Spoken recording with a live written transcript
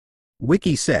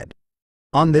WikiSaid.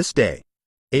 On this day,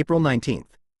 April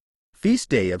 19th, feast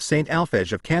day of Saint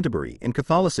Alphege of Canterbury in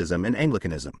Catholicism and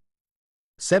Anglicanism.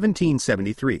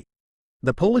 1773.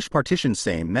 The Polish Partition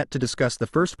Sejm met to discuss the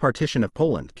First Partition of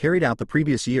Poland carried out the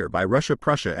previous year by Russia,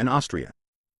 Prussia and Austria.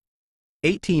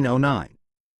 1809.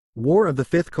 War of the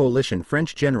Fifth Coalition.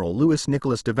 French General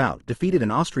Louis-Nicolas Davout defeated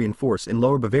an Austrian force in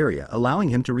Lower Bavaria, allowing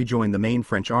him to rejoin the main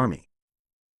French army.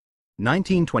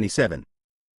 1927.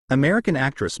 American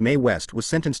actress Mae West was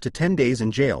sentenced to 10 days in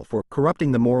jail for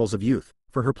corrupting the morals of youth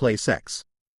for her play Sex.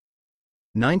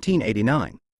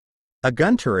 1989. A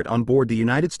gun turret on board the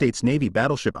United States Navy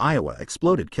battleship Iowa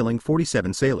exploded, killing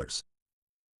 47 sailors.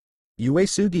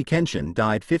 Uesugi Kenshin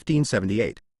died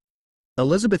 1578.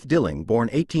 Elizabeth Dilling, born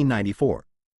 1894.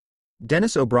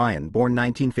 Denis O'Brien, born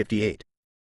 1958.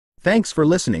 Thanks for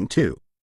listening to